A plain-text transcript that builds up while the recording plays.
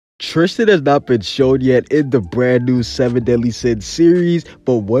Tristan has not been shown yet in the brand new 7 Deadly Sins series,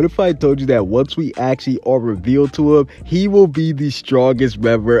 but what if I told you that once we actually are revealed to him, he will be the strongest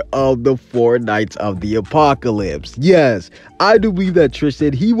member of the 4 Knights of the Apocalypse? Yes, I do believe that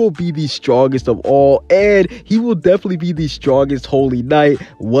Tristan, he will be the strongest of all, and he will definitely be the strongest Holy Knight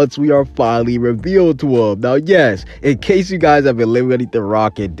once we are finally revealed to him. Now, yes, in case you guys have been living underneath the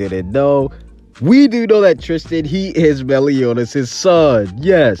rock and didn't know, we do know that Tristan, he is Meliodas' son.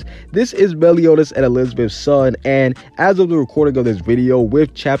 Yes, this is Meliodas and Elizabeth's son, and as of the recording of this video,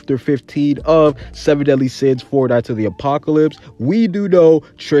 with chapter 15 of 7 Deadly Sins, 4 Knights of the Apocalypse, we do know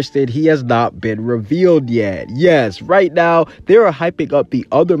Tristan, he has not been revealed yet. Yes, right now, they are hyping up the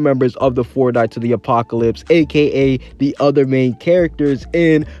other members of the 4 Knights of the Apocalypse, aka the other main characters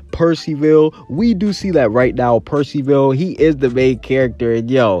in Percyville. We do see that right now, Percyville, he is the main character, and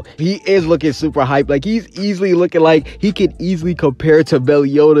yo, he is looking super hype. Like, he's easily looking like he can easily compare to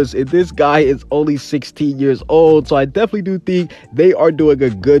Meliodas, and this guy is only 16 years old. So I definitely do think they are doing a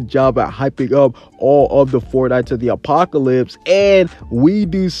good job at hyping up all of the 4 Knights of the Apocalypse. And we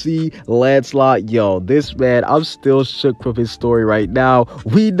do see Lancelot. Yo, this man, I'm still shook from his story right now.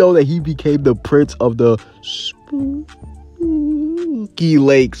 We know that he became the prince of the spooky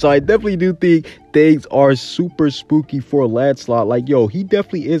lake, so I definitely do think things are super spooky for Lancelot. Like, yo, he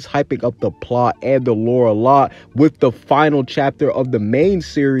definitely is hyping up the plot and the lore a lot with the final chapter of the main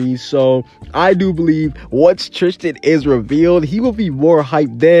series. So I do believe once Tristan is revealed, he will be more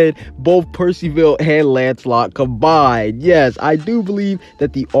hyped than both Percyville and Lancelot combined. Yes, I do believe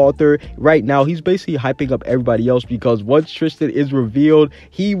that the author right now, he's basically hyping up everybody else, because once Tristan is revealed,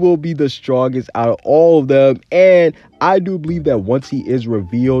 he will be the strongest out of all of them. And I do believe that once he is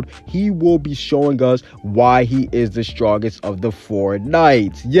revealed, he will be showing us why he is the strongest of the 4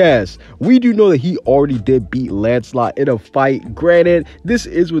 Knights. Yes, we do know that he already did beat Lancelot in a fight. Granted, this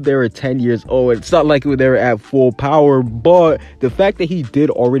is when they were 10 years old. It's not like when they were at full power, but the fact that he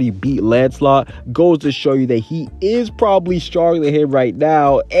did already beat Lancelot goes to show you that he is probably stronger than him right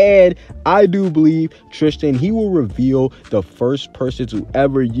now. And I do believe Tristan, he will reveal the first person to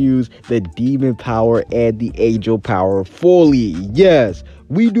ever use the demon power and the angel power fully. Yes,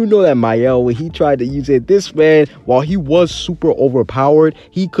 we do know that Mael, when he tried to use it, this man, while he was super overpowered,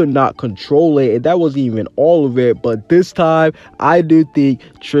 he could not control it, and that wasn't even all of it. But this time, I do think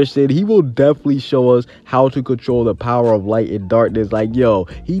Tristan, he will definitely show us how to control the power of light and darkness. Like, yo,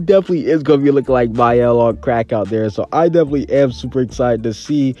 he definitely is going to be looking like Mael on crack out there. So I definitely am super excited to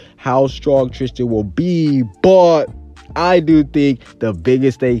see how strong Tristan will be. But I do think the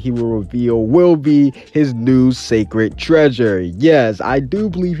biggest thing he will reveal will be his new sacred treasure. Yes, I do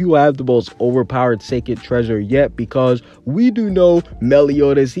believe he will have the most overpowered sacred treasure yet, because we do know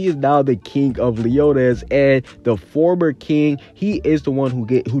Meliodas, he is now the king of Leones, and the former king, he is the one who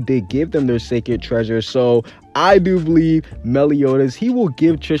did give them their sacred treasure. So I do believe Meliodas, he will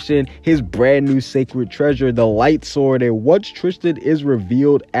give Tristan his brand new sacred treasure, the light sword. And once Tristan is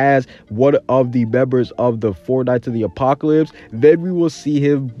revealed as one of the members of the 4 Knights of the Apocalypse, then we will see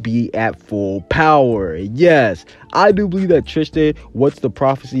him be at full power. Yes, I do believe that Tristan, once the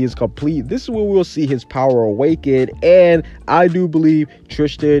prophecy is complete, this is when we'll see his power awaken. And I do believe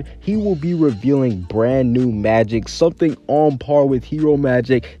Tristan, he will be revealing brand new magic, something on par with hero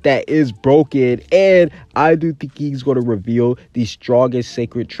magic that is broken. And I do think he's going to reveal the strongest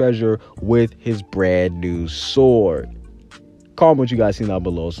sacred treasure with his brand new sword. Comment what you guys see down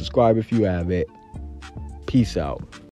below. Subscribe if you haven't. Peace out.